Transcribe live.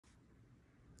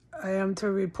I am to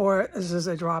report this is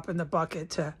a drop in the bucket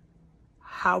to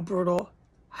how brutal,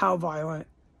 how violent.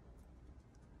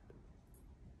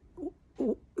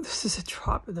 This is a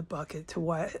drop in the bucket to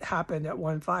what happened at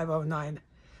 1509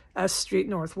 S Street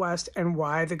Northwest and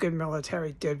why the good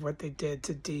military did what they did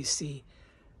to DC.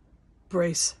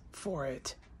 Brace for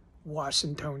it,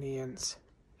 Washingtonians.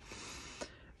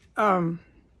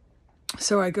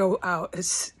 So I go out.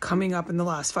 It's coming up in the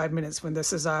last 5 minutes when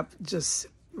this is up, just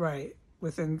right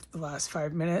within the last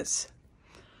 5 minutes.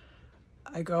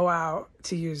 I go out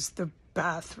to use the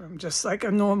bathroom, just like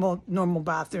a normal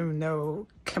bathroom, no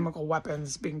chemical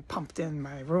weapons being pumped in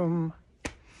my room.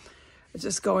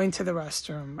 Just going to the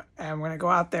restroom, and when I go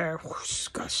out there, whoosh,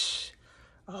 gush,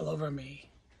 all over me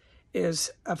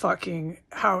is a fucking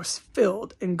house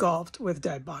filled, engulfed with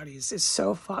dead bodies. It's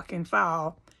so fucking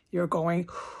foul. You're going,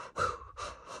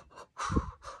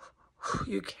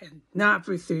 you cannot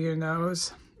breathe through your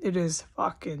nose. It is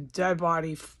fucking dead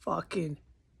body fucking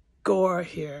gore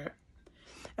here.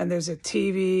 And there's a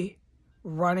TV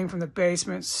running from the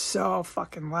basement so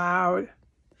fucking loud.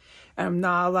 And I'm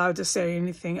not allowed to say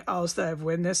anything else that I've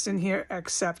witnessed in here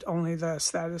except only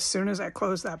this, that as soon as I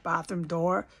close that bathroom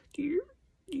door,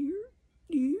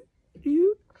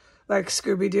 like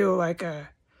Scooby-Doo, like a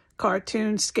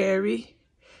cartoon, scary,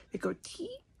 they go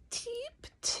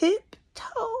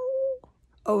tip-toe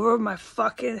over my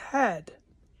fucking head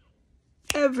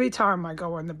every time I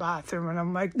go in the bathroom. And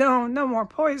I'm like, no more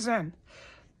poison.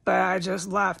 But I just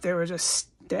left. They were just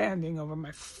standing over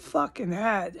my fucking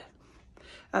head.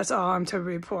 That's all I'm to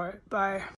report. Bye.